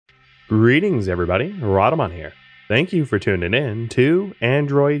Greetings, everybody. Rhadamant here. Thank you for tuning in to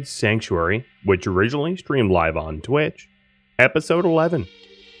Android Sanctuary, which originally streamed live on Twitch. Episode 11,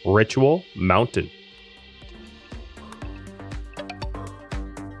 Ritual Mountain.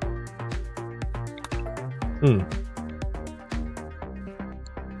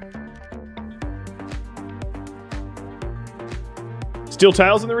 Steel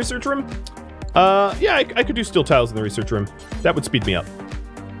tiles in the research room? Yeah, I could do steel tiles in the research room. That would speed me up.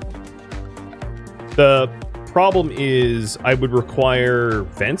 The problem is I would require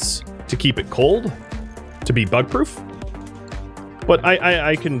vents to keep it cold, to be bug-proof. But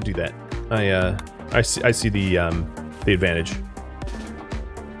I can do that. I see the advantage.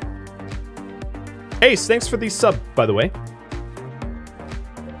 Ace, thanks for the sub, by the way.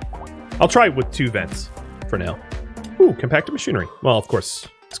 I'll try with 2 vents for now. Ooh, compacted machinery. Well, of course,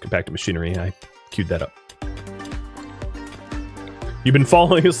 it's compacted machinery. I queued that up. You've been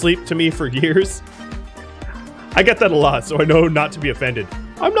falling asleep to me for years. I get that a lot, so I know not to be offended.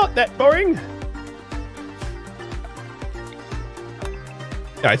 I'm not that boring.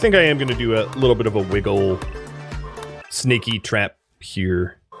 Yeah, I think I am going to do a little bit of a wiggle, snaky trap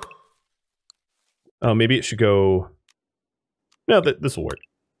here. Oh, maybe it should go... No, this will work.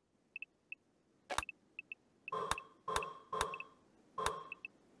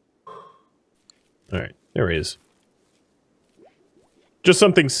 Alright, there he is. Just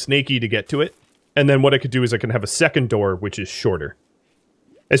something snaky to get to it. And then what I could do is I can have a second door, which is shorter.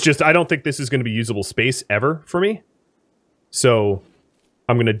 It's just, I don't think this is going to be usable space ever for me. So,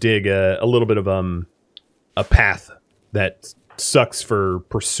 I'm going to dig a little bit of a path that sucks for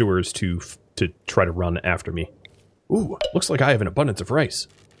pursuers to try to run after me. Ooh, looks like I have an abundance of rice.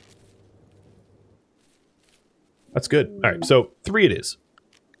 That's good. Alright, so 3 it is.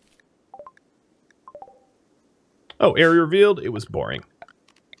 Oh, area revealed. It was boring.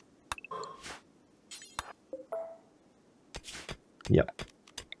 Yep.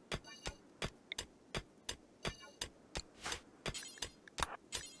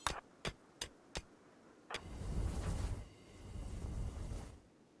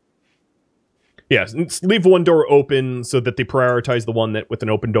 Yeah, leave one door open so that they prioritize the one that with an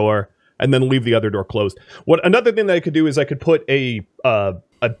open door, and then leave the other door closed. Another thing that I could do is I could put a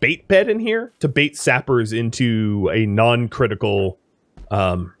bait bed in here to bait sappers into a non-critical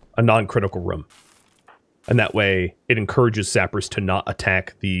room. And that way, it encourages sappers to not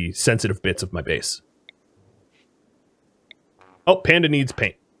attack the sensitive bits of my base. Oh, Panda needs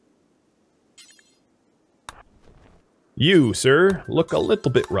paint. You, sir, look a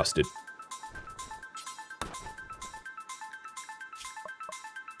little bit rusted.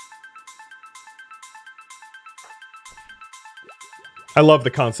 I love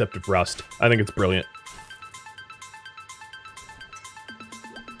the concept of rust. I think it's brilliant.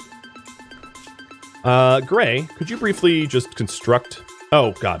 Gray, could you briefly just construct...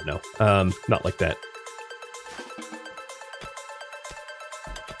 Oh, God, no. Not like that.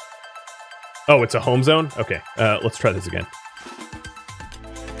 Oh, it's a home zone? Okay, let's try this again.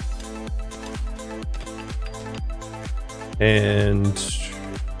 And...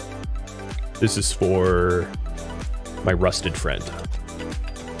 this is for my rusted friend.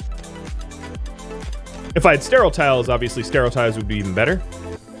 If I had sterile tiles, obviously sterile tiles would be even better.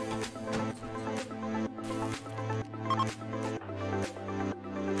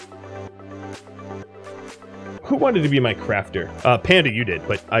 Who wanted to be my crafter? Panda, you did,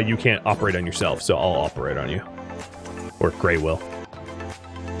 but you can't operate on yourself, so I'll operate on you. Or Gray will.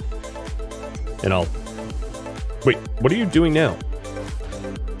 And I'll... Wait, what are you doing now?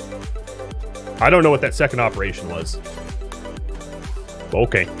 I don't know what that second operation was.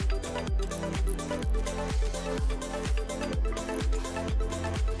 Okay.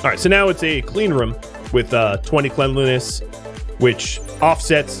 Alright, so now it's a clean room with 20 cleanliness, which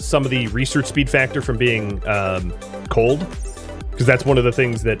offsets some of the research speed factor from being cold, because that's one of the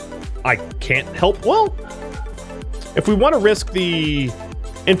things that I can't help. Well, if we want to risk the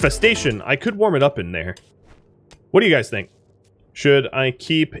infestation, I could warm it up in there. What do you guys think? Should I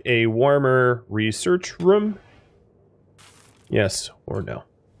keep a warmer research room? Yes or no?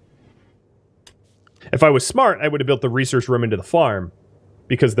 If I was smart, I would have built the research room into the farm,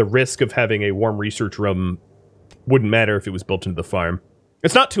 because the risk of having a warm research room wouldn't matter if it was built into the farm.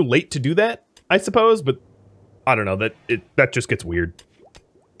 It's not too late to do that, I suppose, but I don't know, that just gets weird.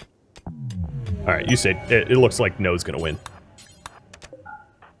 Alright, you say it looks like no's gonna win.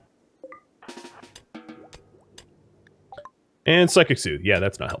 And Psychic Soothe. Yeah,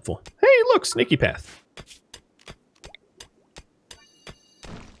 that's not helpful. Hey, look, Snaky Path.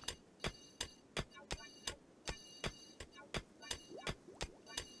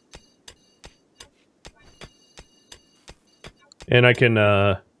 And I can,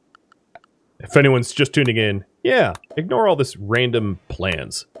 if anyone's just tuning in, yeah, ignore all this random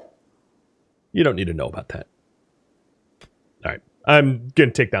plans. You don't need to know about that. All right, I'm going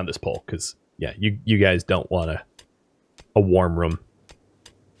to take down this pole because, yeah, you guys don't want a warm room.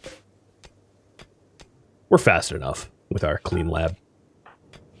 We're fast enough with our clean lab.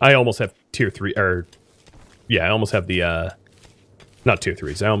 I almost have tier 3, or, yeah, I almost have the, not tier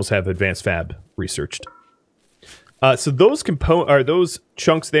 3s, I almost have advanced fab researched. So those those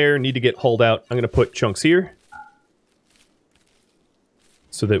chunks there need to get hauled out. I'm going to put chunks here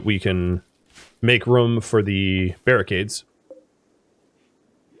so that we can make room for the barricades.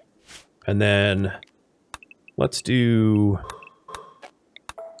 And then let's do...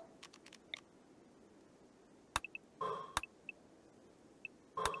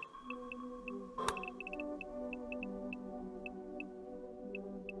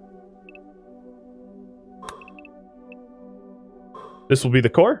 This will be the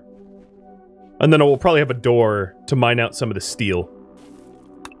core. And then we'll probably have a door to mine out some of the steel.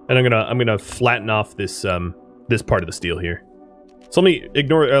 And I'm gonna flatten off this this part of the steel here. So let me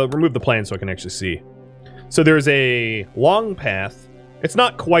remove the plan so I can actually see. So there's a long path. It's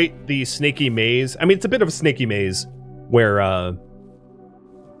not quite the snaky maze. I mean, it's a bit of a snaky maze where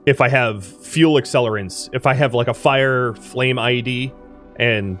if I have fuel accelerants, if I have like a fire flame IED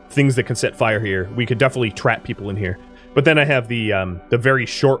and things that can set fire here, we could definitely trap people in here. But then I have the very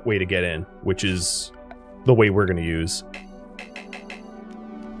short way to get in, which is the way we're going to use.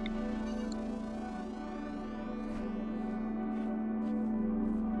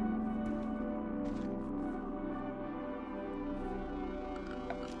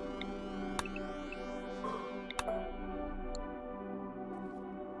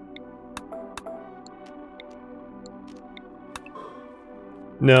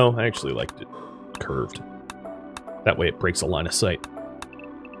 No, I actually liked it curved. That way it breaks a line of sight.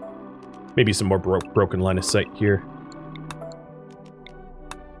 Maybe some more broken line of sight here.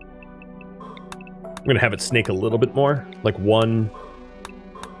 I'm going to have it snake a little bit more, like one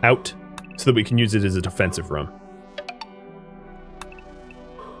out, so that we can use it as a defensive room.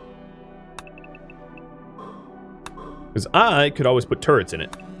 Because I could always put turrets in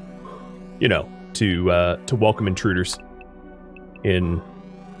it. You know, to welcome intruders in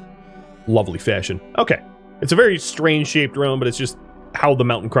lovely fashion. Okay. It's a very strange shaped room, but it's just how the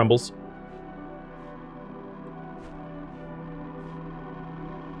mountain crumbles.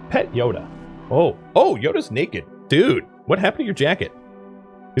 Pet Yoda. Oh, Yoda's naked. Dude, what happened to your jacket?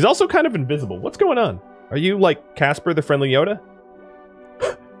 He's also kind of invisible. What's going on? Are you like Casper the Friendly Yoda?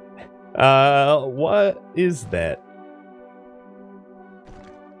 What is that?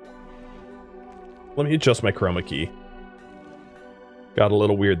 Let me adjust my chroma key. Got a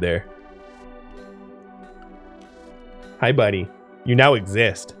little weird there. Hi, buddy. You now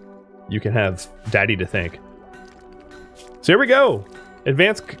exist. You can have Daddy to thank. So here we go.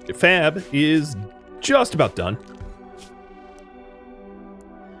 Advanced Fab is just about done.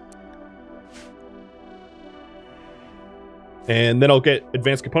 And then I'll get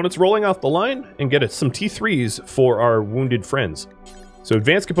advanced components rolling off the line and get some T3s for our wounded friends. So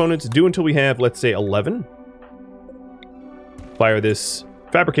advanced components due until we have, let's say, 11. Fire this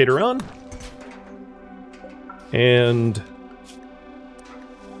fabricator on. And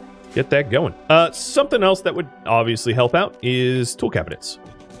get that going. Something else that would obviously help out is tool cabinets.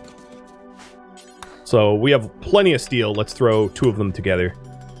 So we have plenty of steel. Let's throw 2 of them together.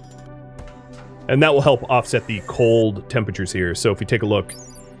 And that will help offset the cold temperatures here. So if you take a look,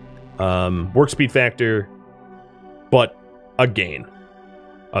 work speed factor, but a gain.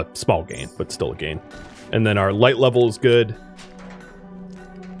 A small gain, but still a gain. And then our light level is good.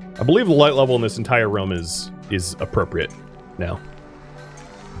 I believe the light level in this entire room is appropriate now.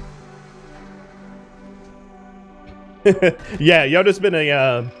 Yeah, Yoda's been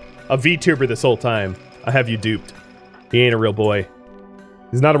a VTuber this whole time. I have you duped. He ain't a real boy.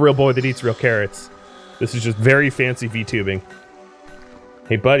 He's not a real boy that eats real carrots. This is just very fancy VTubing.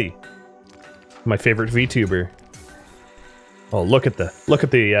 Hey, buddy. My favorite VTuber. Oh, look at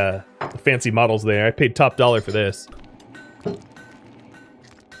the fancy models there. I paid top dollar for this.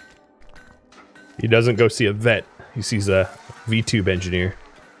 He doesn't go see a vet. He sees a VTube engineer.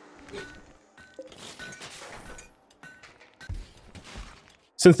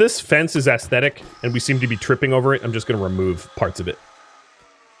 Since this fence is aesthetic and we seem to be tripping over it, I'm just going to remove parts of it.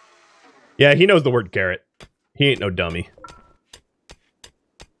 Yeah, he knows the word carrot. He ain't no dummy.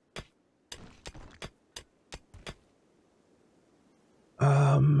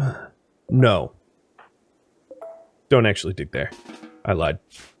 No. Don't actually dig there. I lied.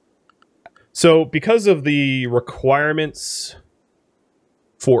 So, because of the requirements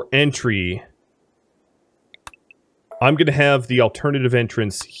for entry, I'm going to have the alternative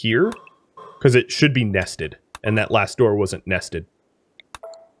entrance here because it should be nested, and that last door wasn't nested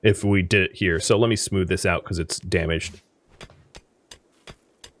if we did it here. So let me smooth this out because it's damaged.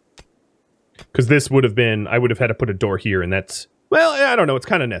 Because this would have been, I would have had to put a door here, and that's, well, I don't know, it's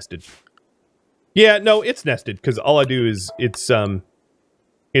kind of nested. Yeah, no, it's nested, because all I do is, it's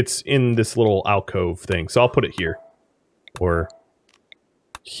in this little alcove thing, so I'll put it here. Or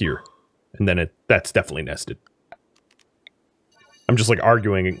here. And then that's definitely nested. I'm just, like,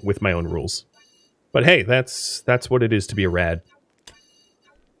 arguing with my own rules. But hey, that's what it is to be a rad.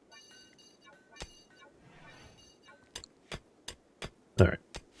 Alright.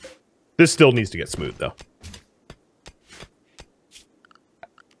 This still needs to get smooth, though.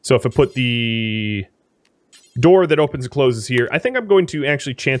 So if I put the door that opens and closes here, I think I'm going to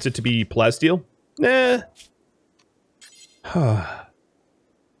actually chance it to be plasteel. Nah.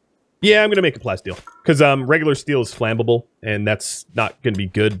 Yeah, I'm going to make it plasteel. Because regular steel is flammable, and that's not going to be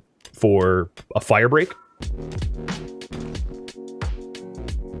good for a fire break.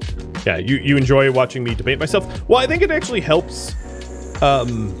 Yeah, you enjoy watching me debate myself? Well, I think it actually helps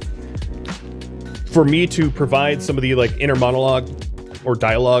for me to provide some of the like inner monologue or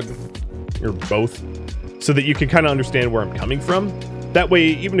dialogue, or both, so that you can kind of understand where I'm coming from. That way,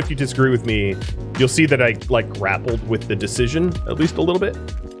 even if you disagree with me, you'll see that I like grappled with the decision at least a little bit.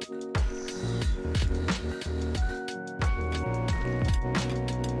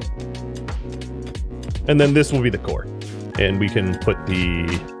 And then this will be the core, and we can put the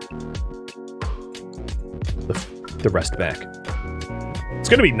rest back. It's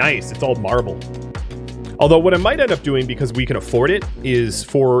gonna be nice. It's all marble. Although what I might end up doing, because we can afford it, is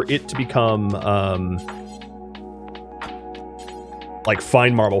for it to become like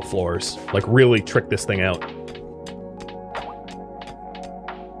fine marble floors. Like really trick this thing out.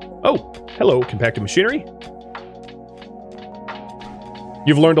 Oh, hello, compacted machinery.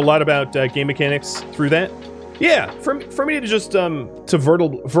 You've learned a lot about game mechanics through that? Yeah, for me to just to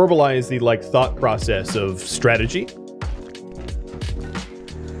verbalize the like thought process of strategy.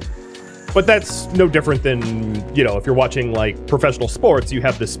 But that's no different than, you know, if you're watching like professional sports, you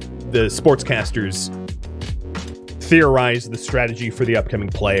have the sportscasters theorize the strategy for the upcoming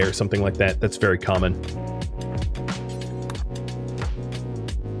play or something like that. That's very common.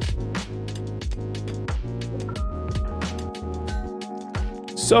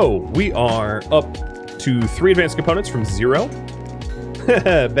 So we are up to 3 advanced components from 0.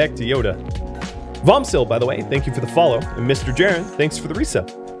 Back to Yoda. Vomsil, by the way, thank you for the follow. And Mr. Jaren, thanks for the resub.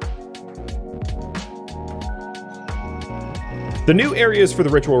 The new areas for the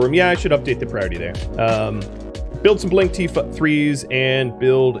ritual room. Yeah, I should update the priority there. Build some Blink T3s and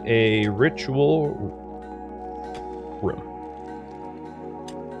build a ritual room.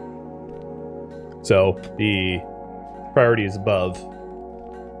 So the priority is above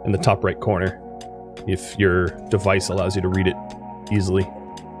in the top right corner, if your device allows you to read it easily.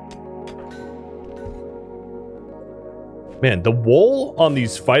 Man, the wool on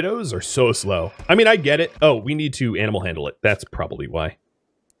these Fidos are so slow. I mean, I get it. Oh, we need to animal handle it. That's probably why.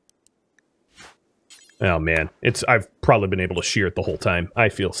 Oh, man. I've probably been able to shear it the whole time. I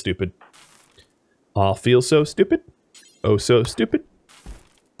feel stupid. I feel so stupid. Oh, so stupid.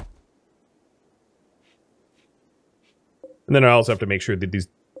 And then I also have to make sure that these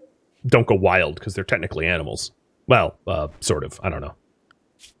don't go wild, because they're technically animals. Well, sort of. I don't know.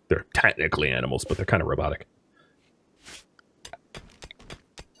 They're technically animals, but they're kind of robotic.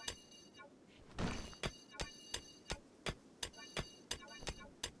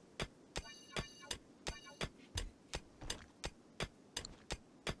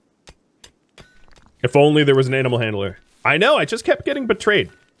 If only there was an animal handler. I know, I just kept getting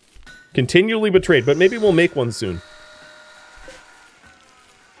betrayed. Continually betrayed, but maybe we'll make one soon.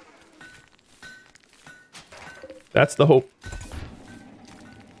 That's the hope.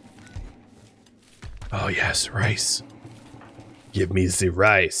 Oh yes, rice. Give me the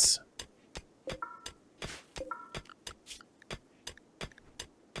rice.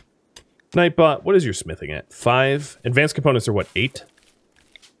 Nightbot, what is your smithing at? 5? Advanced components are what, 8?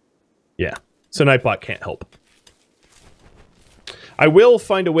 Yeah. So Nightbot can't help. I will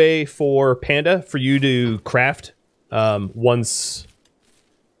find a way for Panda for you to craft once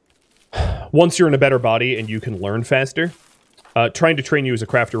you're in a better body and you can learn faster. Trying to train you as a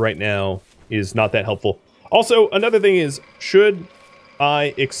crafter right now is not that helpful. Also, another thing is, should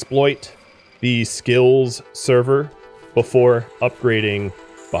I exploit the skills server before upgrading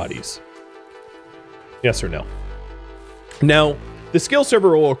bodies? Yes or no? Now, the skill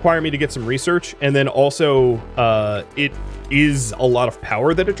server will require me to get some research, and then also it is a lot of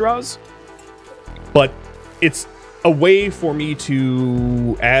power that it draws. But it's a way for me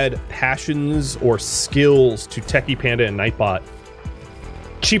to add passions or skills to Techie Panda and Nightbot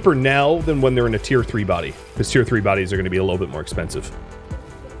cheaper now than when they're in a tier 3 body, because tier 3 bodies are going to be a little bit more expensive.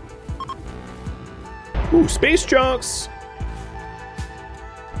 Ooh, space chunks!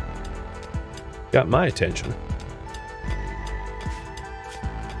 Got my attention.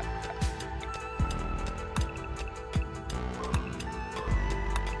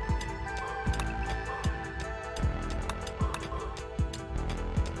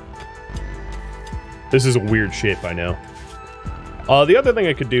 This is a weird shape, I know. The other thing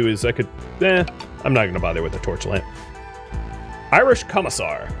I could do is I could... I'm not going to bother with a torch lamp. Irish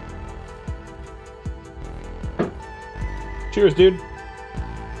Commissar. Cheers, dude.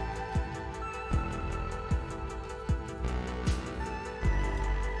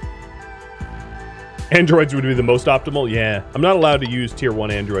 Androids would be the most optimal? Yeah. I'm not allowed to use tier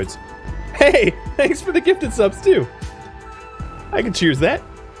 1 androids. Hey! Thanks for the gifted subs, too. I can cheers that.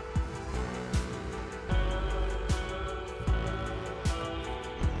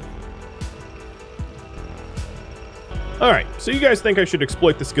 Alright, so you guys think I should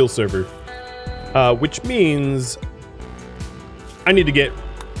exploit the skill server. Which means I need to get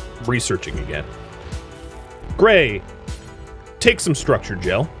researching again. Gray, take some structure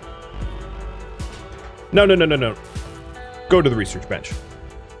gel. No. Go to the research bench.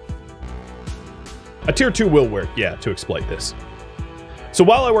 A tier 2 will work, yeah, to exploit this. So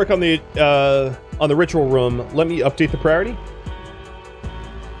while I work on the ritual room, let me update the priority.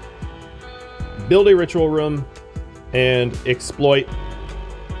 Build a ritual room and exploit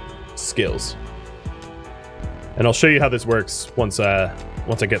skills. And I'll show you how this works once I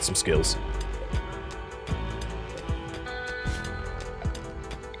get some skills.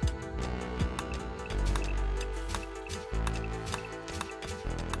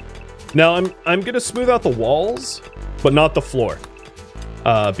 Now I'm gonna smooth out the walls, but not the floor,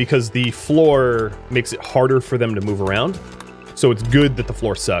 because the floor makes it harder for them to move around. So it's good that the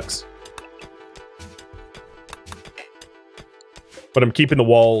floor sucks. But I'm keeping the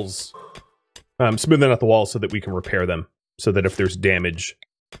walls, I'm smoothing out the walls so that we can repair them, so that if there's damage,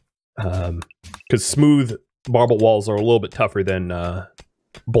 because smooth marble walls are a little bit tougher than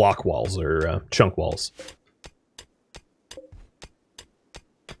block walls or chunk walls.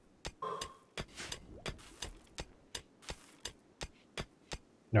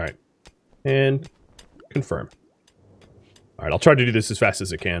 All right, and confirm. All right, I'll try to do this as fast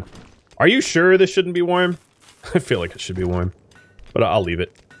as I can. Are you sure this shouldn't be warm? I feel like it should be warm, but I'll leave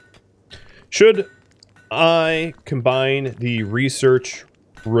it. Should I combine the research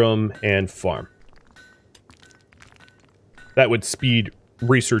room and farm? That would speed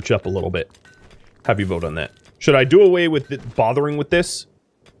research up a little bit. Have you vote on that. Should I do away with bothering with this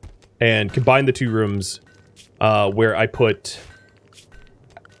and combine the two rooms where I put...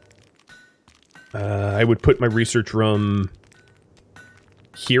 I would put my research room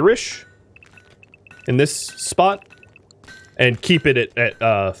here-ish in this spot and keep it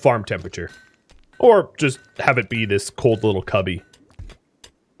at farm temperature. Or just have it be this cold little cubby.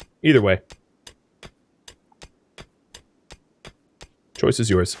 Either way. Choice is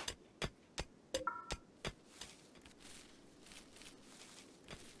yours.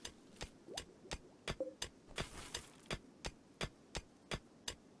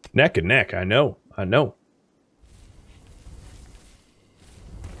 Neck and neck, I know. I know.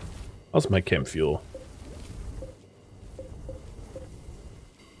 How's my chem fuel?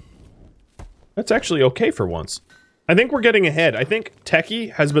 That's actually okay for once. I think we're getting ahead. I think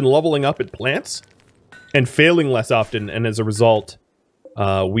Techie has been leveling up at plants and failing less often, and as a result,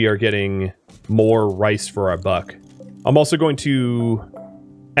 we are getting more rice for our buck. I'm also going to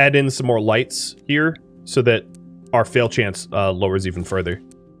add in some more lights here so that our fail chance lowers even further.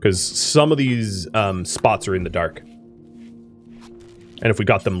 Because some of these spots are in the dark. And if we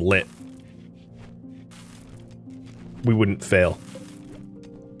got them lit, we wouldn't fail.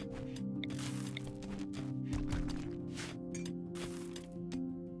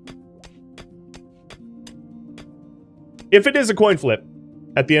 If it is a coin flip,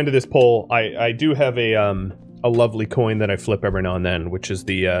 at the end of this poll, I do have a lovely coin that I flip every now and then, which is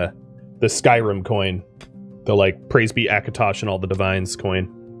the Skyrim coin. The, like, Praise be Akatosh and all the Divines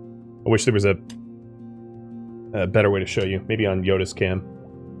coin. I wish there was a better way to show you. Maybe on Yoda's cam.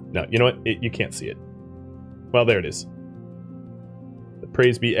 No, you know what? You can't see it. Well, there it is. The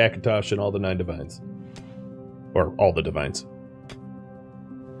Praise be Akatosh and all the 9 Divines. Or all the Divines.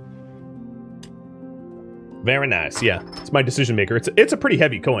 Very nice. Yeah, it's my decision maker. It's a pretty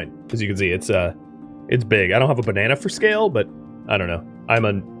heavy coin, as you can see. It's big. I don't have a banana for scale, but I don't know. I'm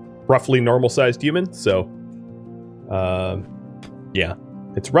a roughly normal-sized human, so yeah,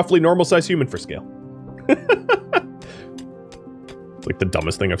 it's roughly normal-sized human for scale. It's like the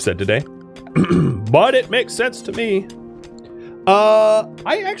dumbest thing I've said today, but it makes sense to me.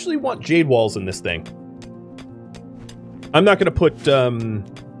 I actually want jade walls in this thing. I'm not gonna put I'm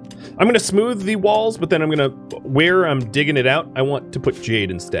gonna smooth the walls, but then where I'm digging it out, I want to put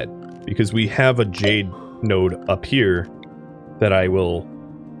jade instead, because we have a jade node up here that I will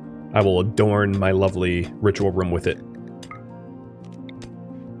adorn my lovely ritual room with it.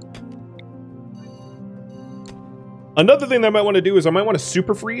 Another thing that I might want to do is I might want to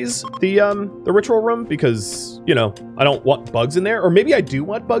super freeze the ritual room, because, you know, I don't want bugs in there. Or maybe I do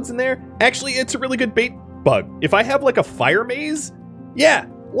want bugs in there. Actually, it's a really good bait bug. If I have like a fire maze, yeah,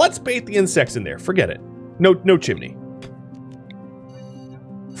 let's bait the insects in there. Forget it. No chimney.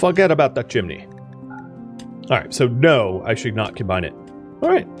 Forget about that chimney. All right, so no, I should not combine it. All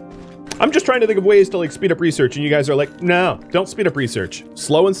right. I'm just trying to think of ways to like speed up research, and you guys are like, no, don't speed up research.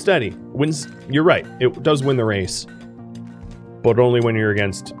 Slow and steady wins. You're right. It does win the race, but only when you're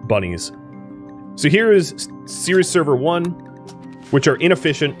against bunnies. So here is series server 1, which are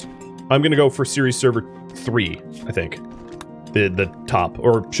inefficient. I'm going to go for series server 3, I think. The top,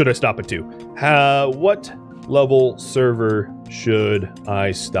 or should I stop at 2? What level server should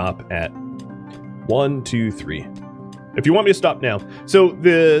I stop at? 1, 2, 3. If you want me to stop now. So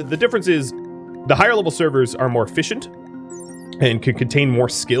the difference is the higher level servers are more efficient and can contain more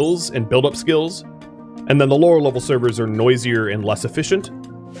skills and build up skills. And then the lower level servers are noisier and less efficient.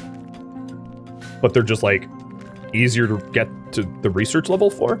 But they're just like easier to get to the research level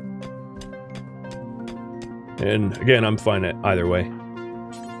for. And again, I'm fine at either way.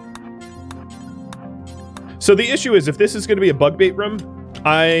 So the issue is, if this is going to be a bug bait room,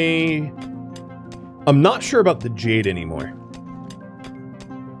 I'm not sure about the jade anymore.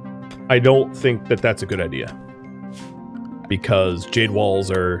 I don't think that that's a good idea, because jade walls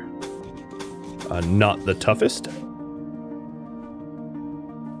are not the toughest.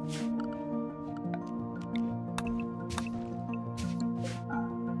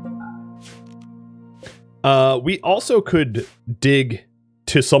 We also could dig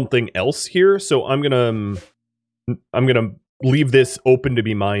to something else here, so I'm gonna leave this open to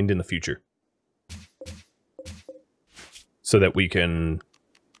be mined in the future, so that we can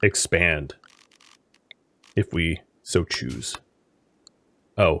expand if we so choose.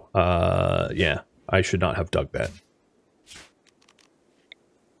 Oh, yeah, I should not have dug that.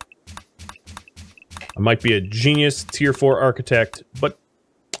 I might be a genius tier 4 architect, but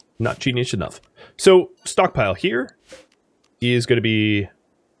not genius enough. So stockpile here is going to be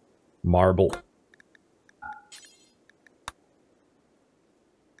marble.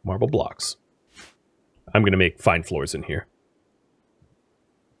 Marble blocks. I'm going to make fine floors in here.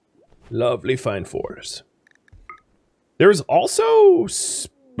 Lovely fine floors. There's also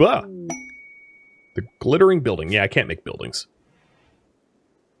the glittering building. Yeah, I can't make buildings.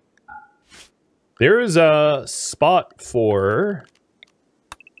 There is a spot for...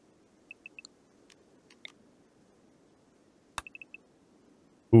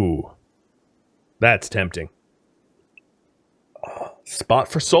 Ooh, that's tempting. Spot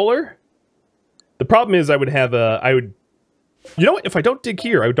for solar? The problem is I would have a... You know what? If I don't dig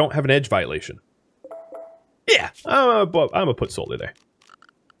here, I don't have an edge violation. Yeah, I'm gonna put solar there.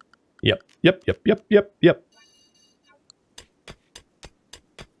 Yep.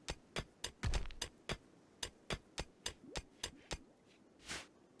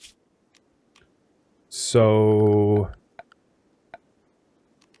 So...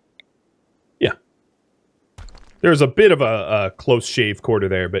 yeah. There's a bit of a close shave corner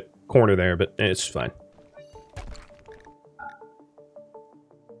there, but it's fine.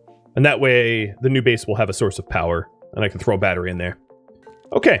 And that way, the new base will have a source of power, and I can throw a battery in there.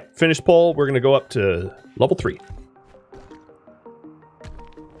 Okay, finished pull. We're going to go up to level 3.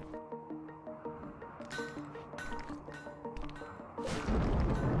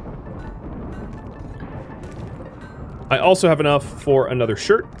 I also have enough for another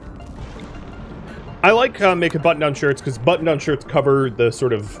shirt. I like making button-down shirts, because button-down shirts cover the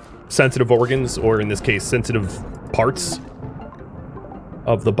sort of sensitive organs, or in this case, sensitive parts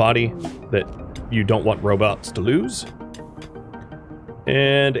of the body that you don't want robots to lose.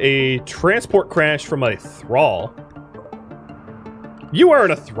 And a transport crash from a thrall. You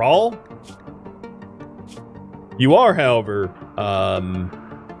aren't a thrall. You are, however,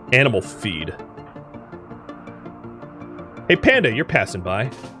 animal feed. Hey, Panda, you're passing by.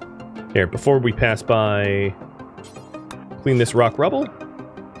 Here, before we pass by, clean this rock rubble.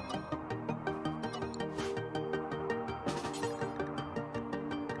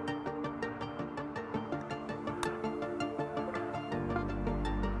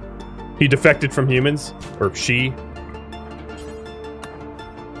 He defected from humans, or she.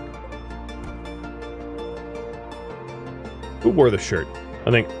 Who wore the shirt?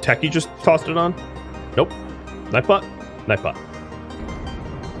 I think Techie just tossed it on. Nope. Nightbot? Nightbot.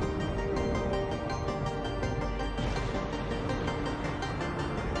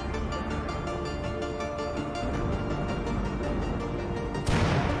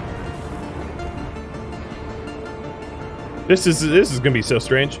 This is gonna be so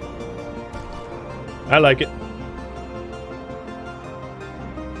strange. I like it.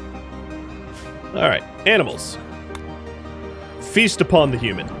 Alright, animals. Feast upon the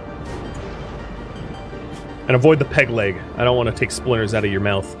human. And avoid the peg leg. I don't want to take splinters out of your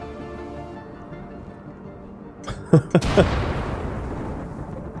mouth.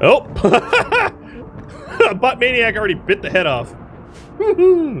 Oh! Bot Maniac already bit the head off.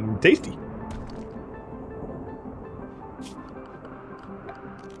 Tasty.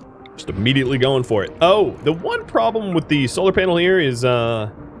 Just immediately going for it. Oh, the one problem with the solar panel here is,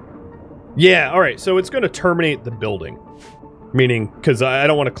 yeah, alright, so it's going to terminate the building. Meaning, because I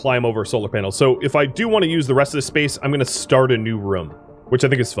don't want to climb over a solar panel. So if I do want to use the rest of the space, I'm going to start a new room, which I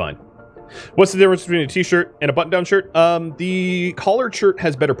think is fine. What's the difference between a t-shirt and a button-down shirt? The collared shirt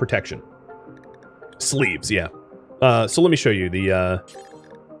has better protection. Sleeves, yeah. So let me show you. The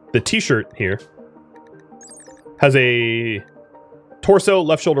t-shirt here has a torso,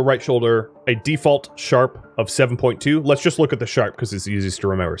 left shoulder, right shoulder, a default sharp of 7.2. Let's just look at the sharp because it's easiest to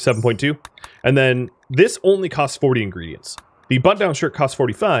remember. 7.2. And then this only costs 40 ingredients. The button-down shirt costs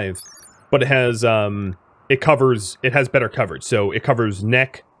 45, but it has it has better coverage. So it covers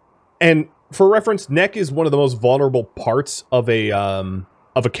neck, and for reference, neck is one of the most vulnerable parts of a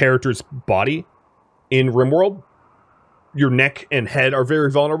character's body in RimWorld. Your neck and head are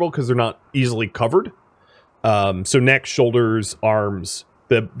very vulnerable because they're not easily covered. So neck, shoulders, arms.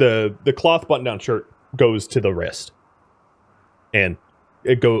 The cloth button-down shirt goes to the wrist, and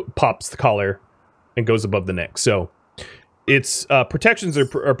it pops the collar and goes above the neck. So its protections are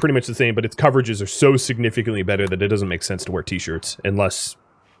pretty much the same, but its coverages are so significantly better that it doesn't make sense to wear t-shirts unless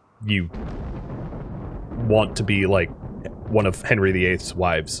you want to be like one of Henry VIII's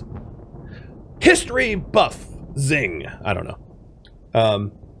wives. History buff zing. I don't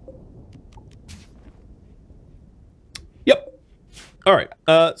know. Yep. All right.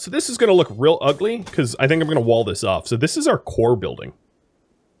 So this is going to look real ugly because I think I'm going to wall this off. So this is our core building.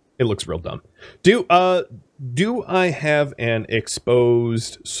 It looks real dumb. Do I have an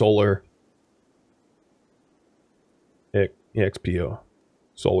exposed solar XPO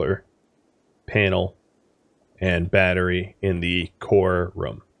solar panel and battery in the core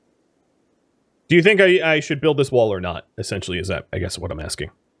room? Do you think I should build this wall or not? Essentially, is that, I guess, what I'm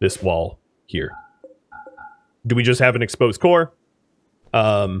asking. This wall here. Do we just have an exposed core?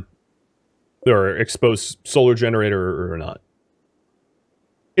 Or exposed solar generator or not?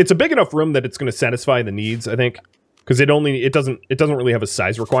 It's a big enough room that it's going to satisfy the needs, I think, because it doesn't really have a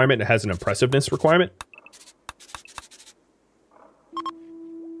size requirement. It has an impressiveness requirement,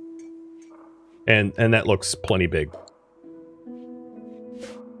 and that looks plenty big.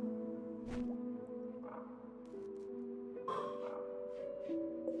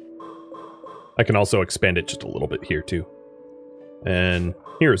 I can also expand it just a little bit here too, and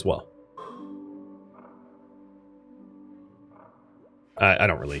here as well. I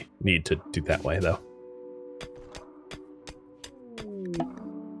don't really need to do that way, though.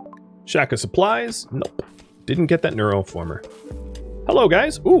 Shack of supplies? Nope. Didn't get that neuroformer. Hello,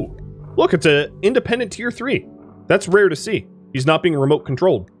 guys. Ooh, look, it's an independent tier 3. That's rare to see. He's not being remote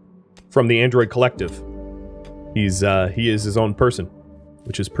controlled from the Android Collective. He is his own person,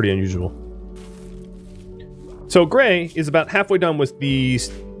 which is pretty unusual. So Gray is about halfway done with the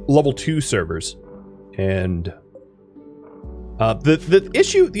level 2 servers, and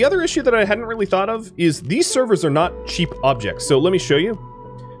the other issue that I hadn't really thought of is these servers are not cheap objects. So let me show you.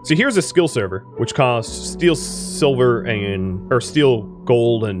 So here's a skill server, which costs steel, silver, or steel,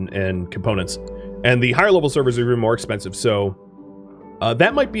 gold, and components. And the higher level servers are even more expensive. So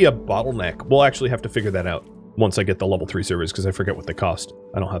that might be a bottleneck. We'll actually have to figure that out once I get the level 3 servers, because I forget what they cost.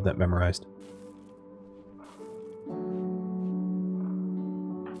 I don't have that memorized.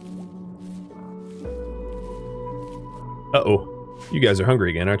 Uh-oh. You guys are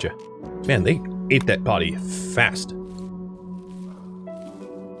hungry again, aren't you? Man, they ate that body fast.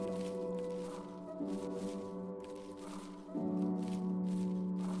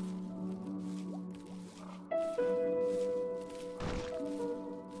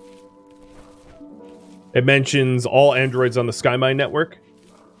 It mentions all androids on the SkyMine network.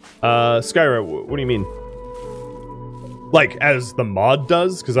 Skyra, what do you mean? Like, as the mod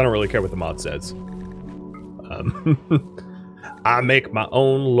does? Because I don't really care what the mod says. I make my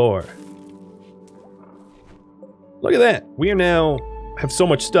own lore. Look at that. We are now have so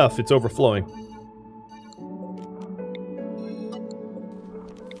much stuff, it's overflowing.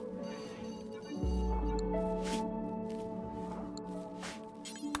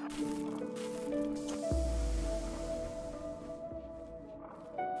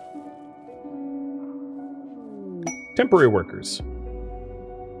 Temporary workers.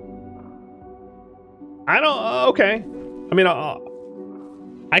 I don't... okay. I mean,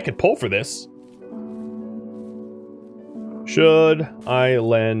 I could pull for this. Should I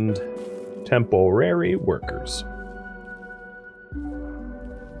lend temporary workers?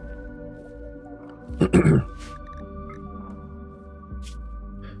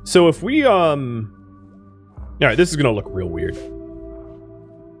 So if we, alright, this is gonna look real weird.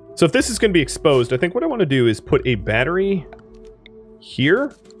 So if this is gonna be exposed, I think what I want to do is put a battery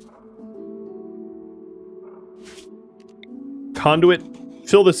here. Conduit,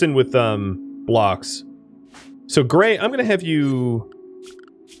 fill this in with blocks. So Gray, I'm gonna have you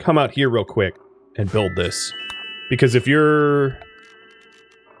come out here real quick and build this, because if we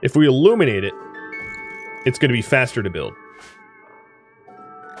illuminate it, it's gonna be faster to build.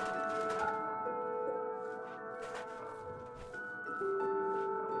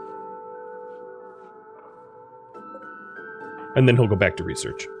 And then he'll go back to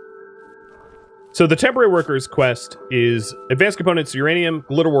research. So the temporary workers quest is advanced components, uranium,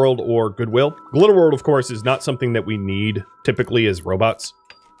 Glitter World, or Goodwill. Glitter World, of course, is not something that we need typically as robots.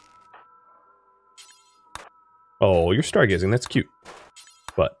 Oh, you're stargazing. That's cute.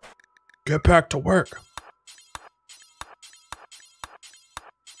 But get back to work.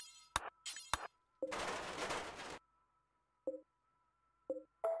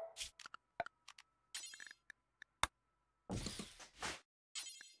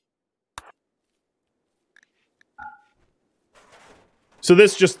 So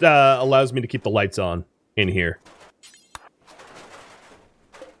this just allows me to keep the lights on in here.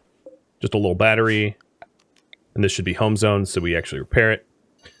 Just a little battery. And this should be home zone, so we actually repair it.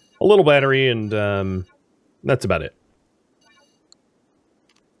 A little battery, and that's about it.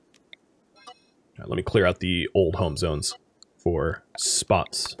 All right, let me clear out the old home zones for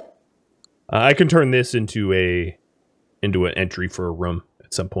spots. I can turn this into an entry for a room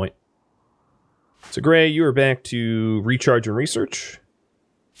at some point. So Gray, you are back to recharge and research.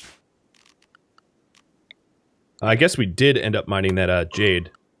 I guess we did end up mining that jade.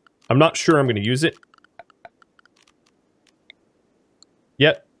 I'm not sure I'm going to use it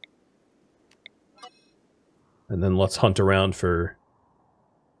yet. And then let's hunt around for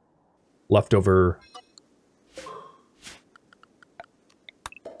leftover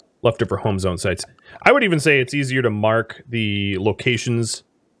home zone sites. I would even say it's easier to mark the locations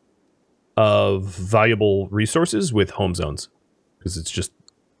of valuable resources with home zones, because it's just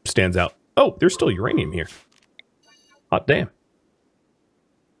stands out. Oh, there's still uranium here. Hot damn.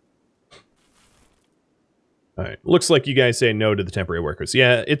 Alright, looks like you guys say no to the temporary workers.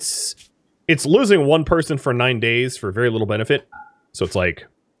 Yeah, it's losing one person for 9 days for very little benefit. So it's like,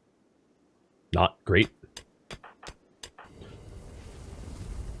 not great.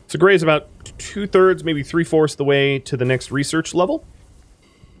 So Gray's about 2/3, maybe 3/4 the way to the next research level.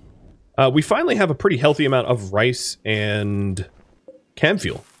 We finally have a pretty healthy amount of rice and chem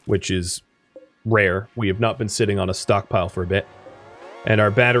fuel, which is rare. We have not been sitting on a stockpile for a bit. And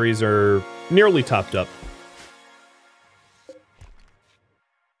our batteries are nearly topped up.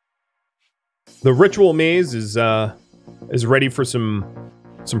 The ritual maze is ready for some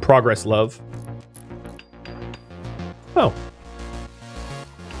progress, love. Oh.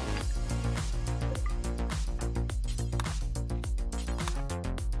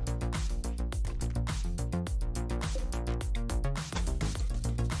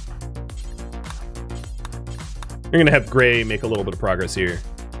 You're gonna have Gray make a little bit of progress here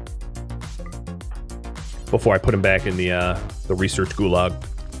before I put him back in the research gulag.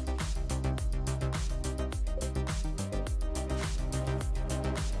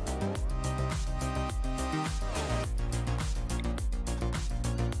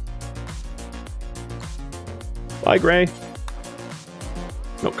 Bye, Gray.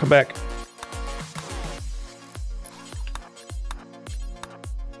 No, come back.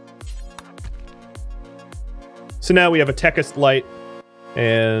 So now we have a techist light,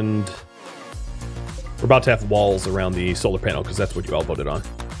 and we're about to have walls around the solar panel, because that's what you all voted on.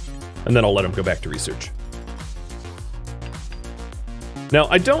 And then I'll let him go back to research. Now,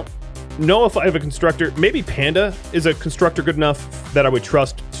 I don't know if I have a constructor. Maybe Panda is a constructor good enough that I would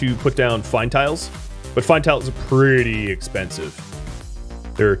trust to put down fine tiles. But fine tiles are pretty expensive.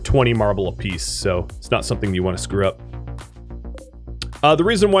 They're 20 marble a piece, so it's not something you want to screw up. The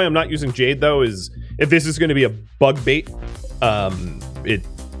reason why I'm not using Jade, though, is if this is going to be a bug bait,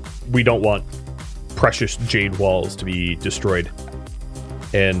 we don't want precious Jade walls to be destroyed.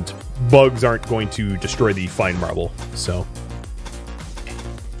 And bugs aren't going to destroy the fine marble, so...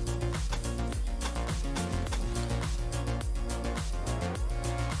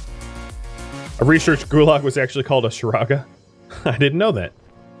 A research gulag was actually called a Shiraga. I didn't know that.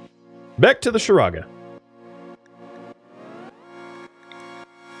 Back to the Shiraga.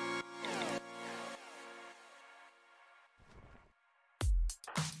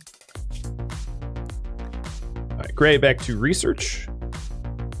 Alright, Gray, back to research.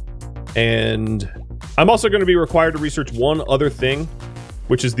 And I'm also going to be required to research one other thing,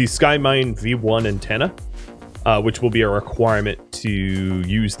 which is the SkyMine V1 antenna, which will be a requirement to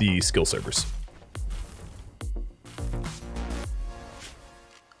use the skill servers.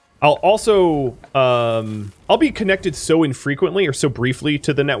 I'll also, I'll be connected so infrequently or so briefly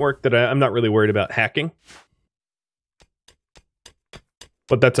to the network that I'm not really worried about hacking.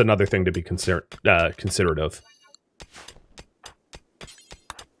 But that's another thing to be considerate of.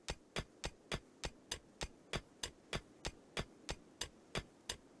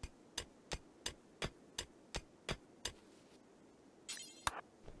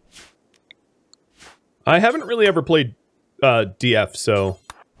 I haven't really ever played DF, so...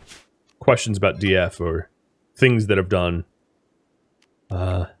 questions about DF or things that have done,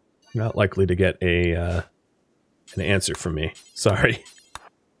 not likely to get an answer from me. Sorry.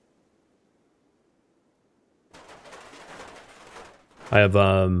 I have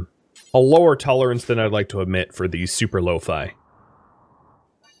a lower tolerance than I'd like to admit for the super lo-fi.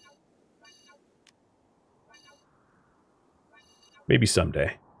 Maybe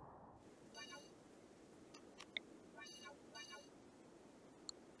someday.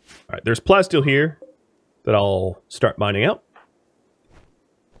 All right, there's plasteel here that I'll start mining out.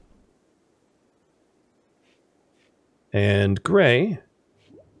 And gray.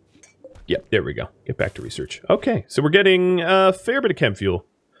 Yep, there we go. Get back to research. Okay, so we're getting a fair bit of chem fuel.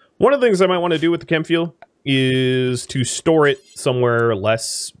 One of the things I might want to do with the chem fuel is to store it somewhere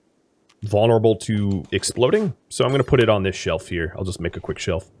less vulnerable to exploding. So I'm going to put it on this shelf here. I'll just make a quick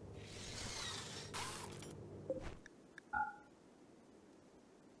shelf.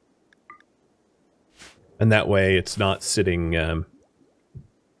 And that way it's not sitting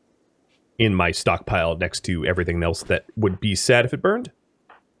in my stockpile next to everything else that would be sad if it burned.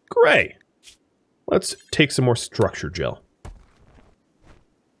 Great. Let's take some more structure gel.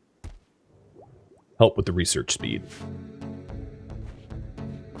 Help with the research speed.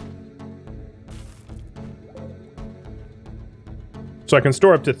 So I can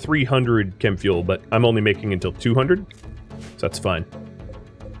store up to 300 chem fuel, but I'm only making until 200. So that's fine.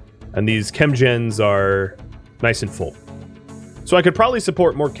 And these chem gens are nice and full. So I could probably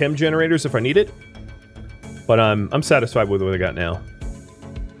support more chem generators if I need it. But I'm satisfied with what I got now.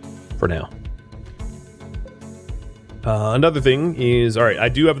 For now. Another thing is, alright, I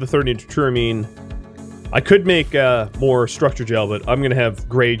do have the 30-inch turamine. I could make more structure gel, but I'm going to have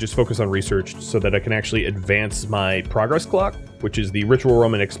Gray just focus on research so that I can actually advance my progress clock, which is the ritual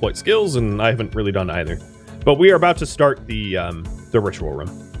room and exploit skills, and I haven't really done either. But we are about to start the ritual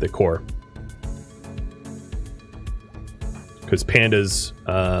room, the core. Because Panda's,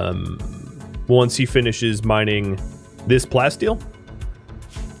 once he finishes mining this plasteel,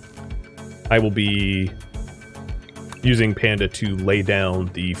 I will be using Panda to lay down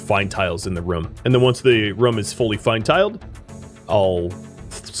the fine tiles in the room. And then once the room is fully fine tiled, I'll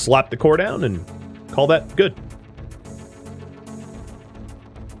slap the core down and call that good.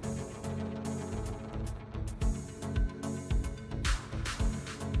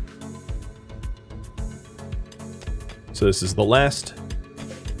 So this is the last.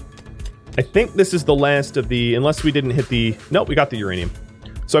 I think this is the last of the, unless we didn't hit the, nope, we got the uranium.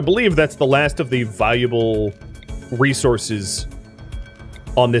 So I believe that's the last of the valuable resources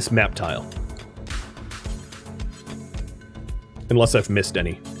on this map tile. Unless I've missed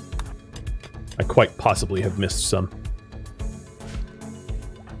any. I quite possibly have missed some.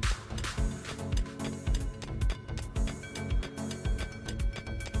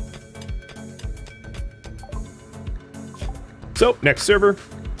 So, next server.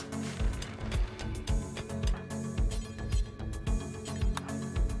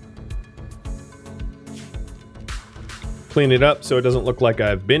 Clean it up so it doesn't look like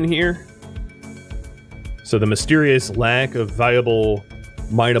I've been here. So the mysterious lack of valuable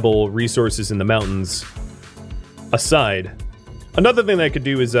mineable resources in the mountains aside. Another thing that I could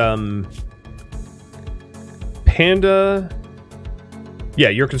do is, Panda... Yeah,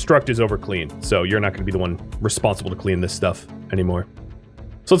 your construct is over clean, so you're not going to be the one responsible to clean this stuff anymore.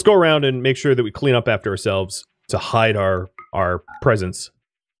 So let's go around and make sure that we clean up after ourselves to hide our presence.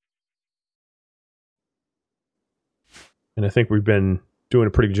 And I think we've been doing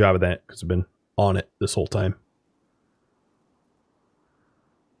a pretty good job of that, because we've been on it this whole time.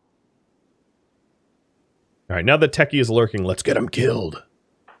 Alright, now that Techie is lurking, let's get him killed.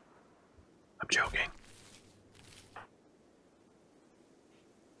 I'm joking.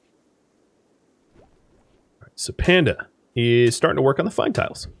 Alright, so Panda is starting to work on the fine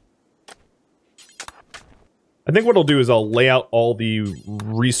tiles. I think what I'll do is I'll lay out all the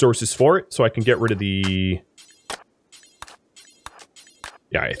resources for it, so I can get rid of the...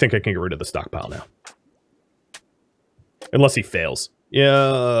 Yeah, I think I can get rid of the stockpile now. Unless he fails.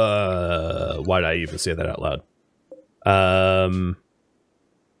 Yeah, why did I even say that out loud?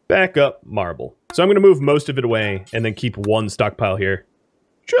 Back up marble. So I'm going to move most of it away and then keep one stockpile here.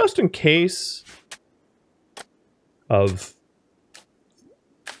 Just in case of...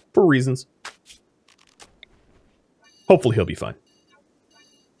 for reasons. Hopefully he'll be fine.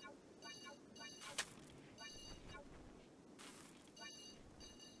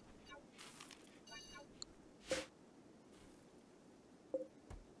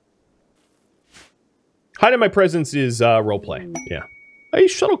 Hiding my presence is roleplay. Yeah. A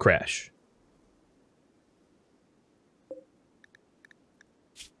shuttle crash.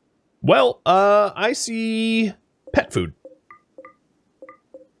 Well, I see pet food.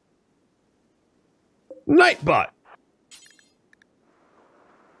 Nightbot.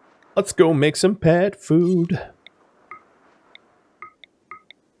 Let's go make some pet food.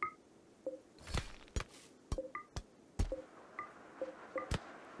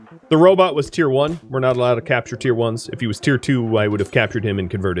 The robot was tier 1. We're not allowed to capture tier 1s. If he was tier 2, I would have captured him and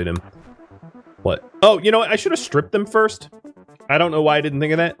converted him. What? Oh, you know what? I should have stripped them first. I don't know why I didn't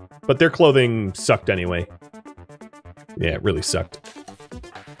think of that. But their clothing sucked anyway. Yeah, it really sucked.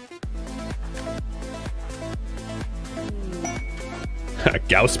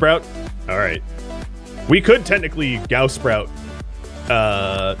 Gauss Sprout? Alright. We could technically Gauss Sprout.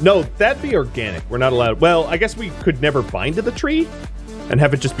 No, that'd be organic. We're not allowed... Well, I guess we could never bind to the tree and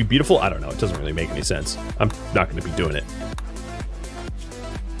have it just be beautiful. I don't know. It doesn't really make any sense. I'm not going to be doing it.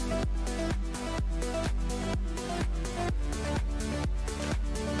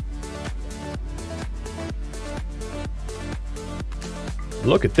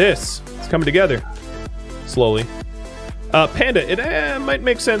 Look at this. It's coming together. Slowly. Panda, it might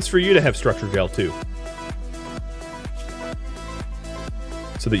make sense for you to have structure gel too.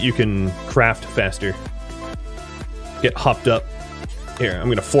 So that you can craft faster. Get hopped up. Here, I'm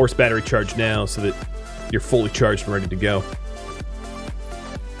going to force battery charge now so that you're fully charged and ready to go.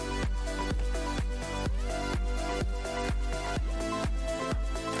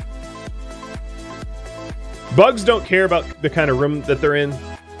 Bugs don't care about the kind of room that they're in,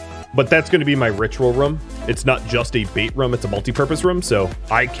 but that's going to be my ritual room. It's not just a bait room, it's a multi-purpose room, so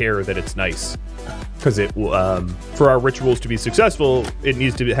I care that it's nice. Because it for our rituals to be successful, it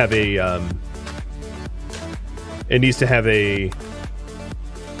needs to have a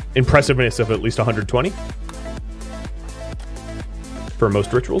impressiveness of at least 120 for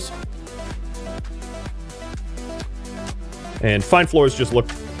most rituals. And fine floors just look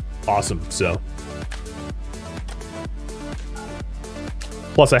awesome, so.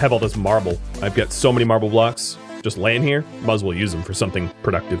 Plus I have all this marble. I've got so many marble blocks just laying here. Might as well use them for something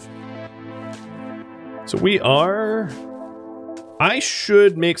productive. So we are... I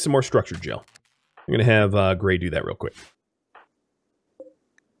should make some more structured gel. I'm going to have Gray do that real quick.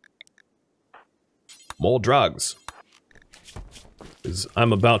 More drugs. Because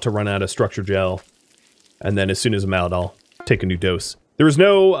I'm about to run out of structure gel. And then as soon as I'm out, I'll take a new dose. There was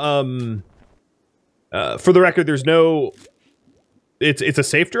no... for the record, there's no... It's a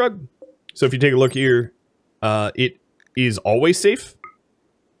safe drug. So if you take a look here, it is always safe.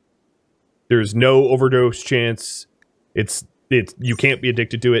 There's no overdose chance. You can't be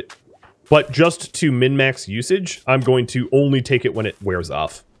addicted to it. But just to min-max usage, I'm going to only take it when it wears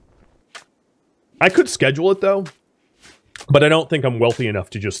off. I could schedule it, though. But I don't think I'm wealthy enough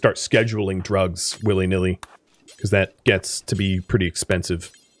to just start scheduling drugs willy-nilly. Because that gets to be pretty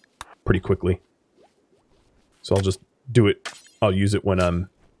expensive pretty quickly. So I'll just do it. I'll use it when I'm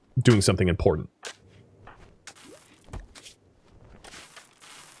doing something important.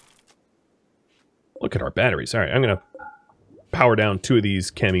 Look at our batteries. All right, I'm going to power down 2 of these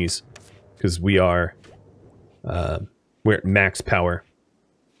chemies because we're at max power.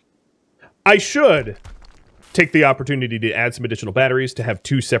 I should take the opportunity to add some additional batteries to have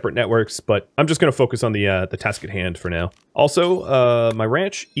 2 separate networks, but I'm just going to focus on the task at hand for now. Also, my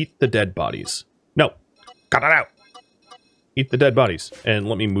ranch, eat the dead bodies. No, cut it out. Eat the dead bodies. And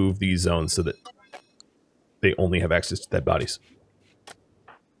let me move these zones so that they only have access to dead bodies.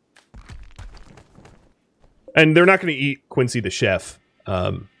 And they're not going to eat Quincy the chef.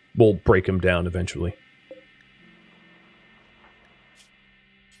 We'll break him down eventually.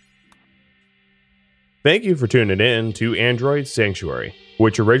 Thank you for tuning in to Android Sanctuary,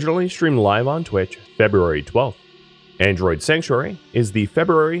 which originally streamed live on Twitch February 12th. Android Sanctuary is the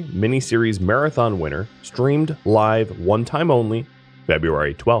February Miniseries Marathon winner, streamed live one time only,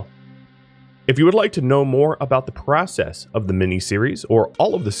 February 12th. If you would like to know more about the process of the miniseries or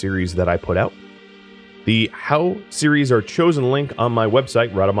all of the series that I put out, the How Series Are Chosen link on my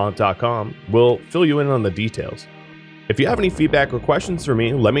website, Rhadamant.com, will fill you in on the details. If you have any feedback or questions for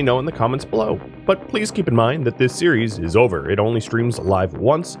me, let me know in the comments below. But please keep in mind that this series is over. It only streams live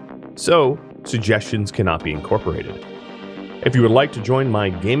once, so suggestions cannot be incorporated. If you would like to join my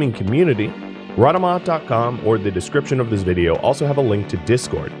gaming community, Rhadamant.com or the description of this video also have a link to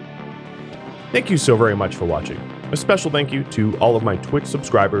Discord. Thank you so very much for watching. A special thank you to all of my Twitch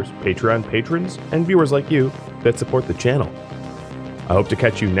subscribers, Patreon patrons, and viewers like you that support the channel. I hope to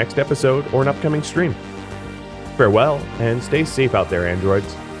catch you next episode or an upcoming stream. Farewell, and stay safe out there,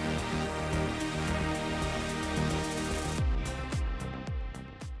 androids.